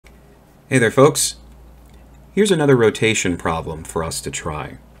Hey there, folks. Here's another rotation problem for us to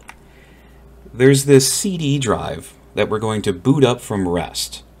try. There's this CD drive that we're going to boot up from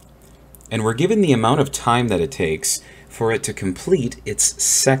rest, and we're given the amount of time that it takes for it to complete its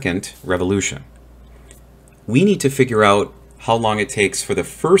second revolution. We need to figure out how long it takes for the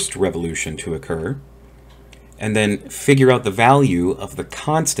first revolution to occur, and then figure out the value of the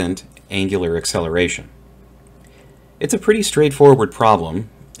constant angular acceleration. It's a pretty straightforward problem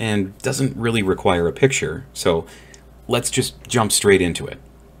and doesn't really require a picture, so let's just jump straight into it.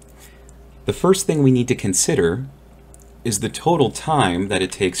 The first thing we need to consider is the total time that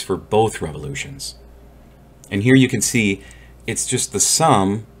it takes for both revolutions. And here you can see it's just the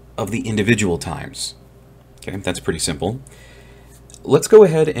sum of the individual times. Okay, that's pretty simple. Let's go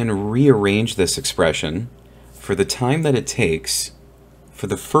ahead and rearrange this expression for the time that it takes for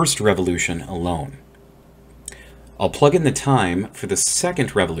the first revolution alone. I'll plug in the time for the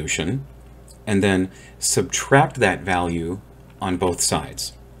second revolution and then subtract that value on both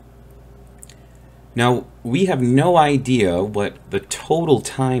sides. Now, we have no idea what the total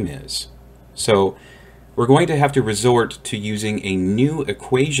time is, so we're going to have to resort to using a new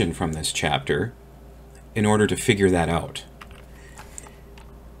equation from this chapter in order to figure that out.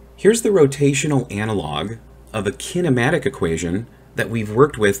 Here's the rotational analog of a kinematic equation that we've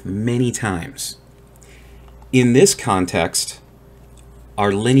worked with many times. In this context,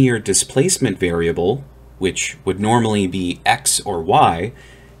 our linear displacement variable, which would normally be x or y,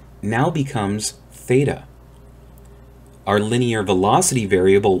 now becomes theta. Our linear velocity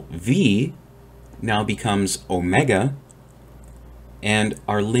variable v now becomes omega, and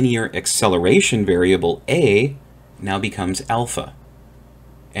our linear acceleration variable a now becomes alpha.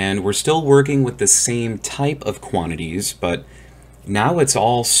 And we're still working with the same type of quantities, but now it's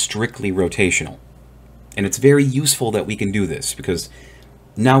all strictly rotational. And it's very useful that we can do this because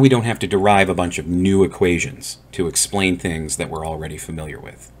now we don't have to derive a bunch of new equations to explain things that we're already familiar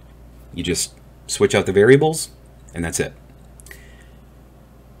with. You just switch out the variables and that's it.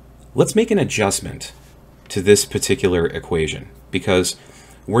 Let's make an adjustment to this particular equation because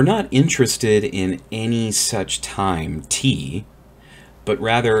we're not interested in any such time t, but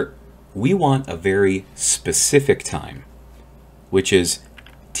rather we want a very specific time, which is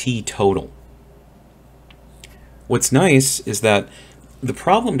t total. What's nice is that the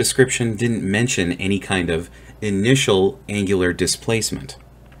problem description didn't mention any kind of initial angular displacement.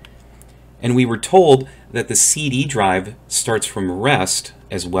 And we were told that the CD drive starts from rest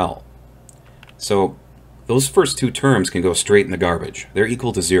as well. So those first two terms can go straight in the garbage. They're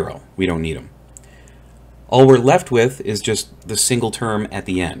equal to 0. We don't need them. All we're left with is just the single term at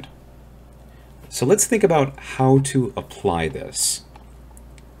the end. So let's think about how to apply this.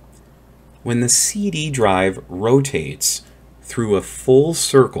 When the CD drive rotates through a full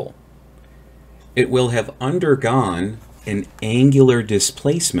circle, it will have undergone an angular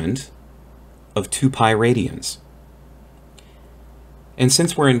displacement of 2 pi radians. And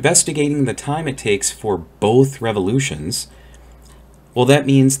since we're investigating the time it takes for both revolutions, well, that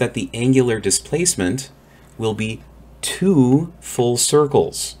means that the angular displacement will be 2 full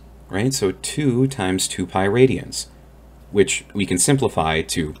circles, right? So 2 times 2 pi radians, which we can simplify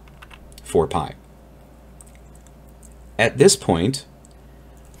to 4 pi. At this point,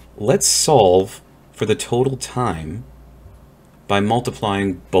 let's solve for the total time by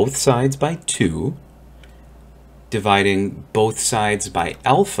multiplying both sides by 2, dividing both sides by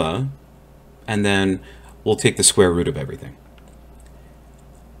alpha, and then we'll take the square root of everything.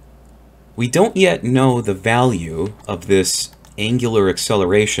 We don't yet know the value of this angular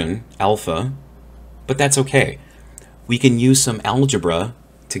acceleration, alpha, but that's okay. We can use some algebra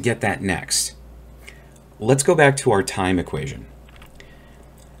to get that next. Let's go back to our time equation.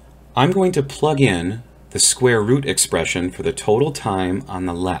 I'm going to plug in the square root expression for the total time on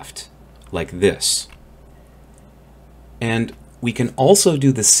the left, like this. And we can also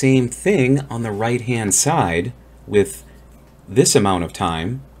do the same thing on the right-hand side with this amount of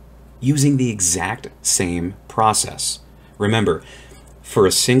time using the exact same process. Remember, for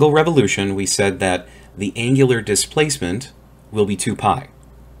a single revolution, we said that the angular displacement will be 2 pi.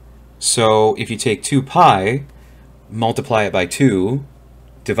 So if you take 2 pi, multiply it by 2,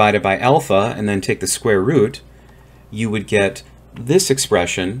 divide it by alpha, and then take the square root, you would get this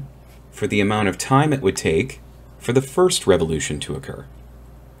expression for the amount of time it would take for the first revolution to occur.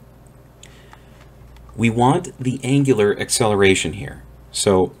 We want the angular acceleration here.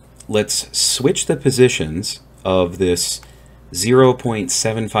 So let's switch the positions of this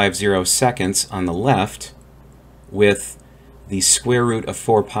 0.750 seconds on the left with the square root of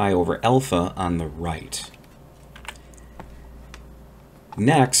 4 pi over alpha on the right.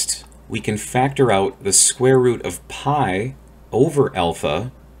 Next, we can factor out the square root of pi over alpha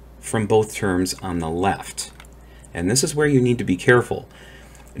from both terms on the left. And this is where you need to be careful.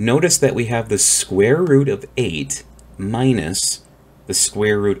 Notice that we have the square root of 8 minus the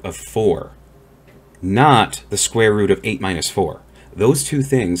square root of 4, not the square root of 8 minus 4. Those two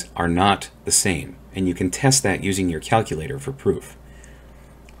things are not the same, and you can test that using your calculator for proof.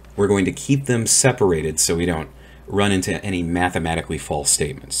 We're going to keep them separated so we don't run into any mathematically false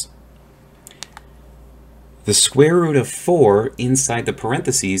statements. The square root of 4 inside the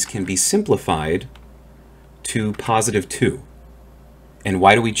parentheses can be simplified to positive 2. And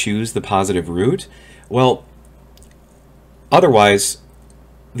why do we choose the positive root? Well, otherwise,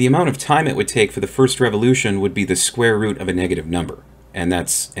 the amount of time it would take for the first revolution would be the square root of a negative number, and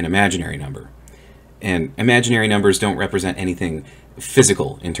that's an imaginary number. And imaginary numbers don't represent anything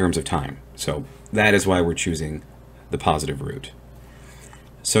physical in terms of time. So that is why we're choosing the positive root.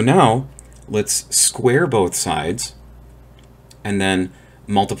 So now let's square both sides and then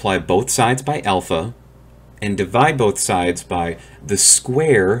multiply both sides by alpha and divide both sides by the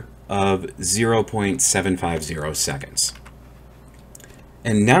square of 0.750 seconds.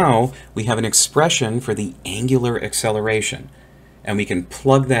 And now we have an expression for the angular acceleration, and we can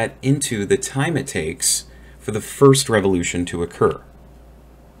plug that into the time it takes for the first revolution to occur,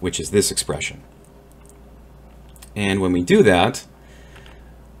 which is this expression. And when we do that,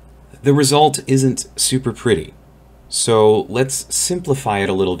 the result isn't super pretty. So let's simplify it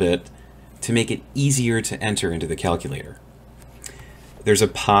a little bit to make it easier to enter into the calculator. There's a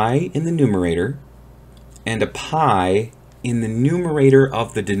pi in the numerator and a pi in the numerator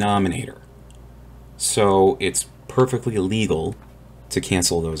of the denominator. So it's perfectly legal to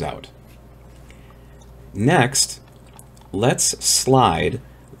cancel those out. Next, let's slide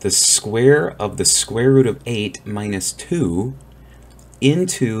the square of the square root of 8 minus 2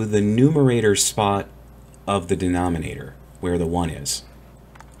 into the numerator spot of the denominator, where the 1 is,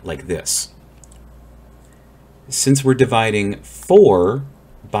 like this. Since we're dividing 4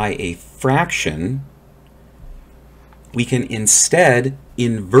 by a fraction, we can instead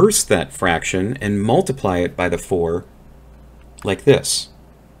inverse that fraction and multiply it by the 4 like this.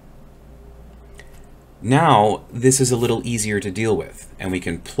 Now, this is a little easier to deal with, and we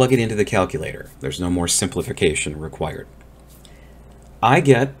can plug it into the calculator. There's no more simplification required. I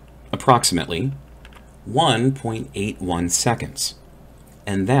get approximately 1.81 seconds,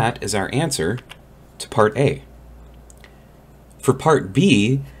 and that is our answer to part A. For part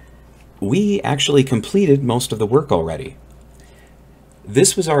B, we actually completed most of the work already.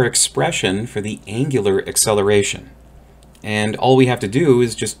 This was our expression for the angular acceleration, and all we have to do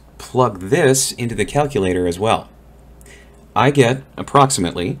is just plug this into the calculator as well. I get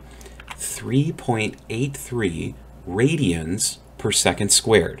approximately 3.83 radians per second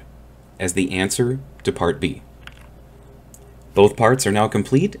squared as the answer to part B. Both parts are now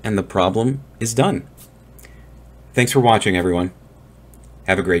complete and the problem is done. Thanks for watching, everyone.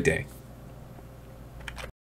 Have a great day.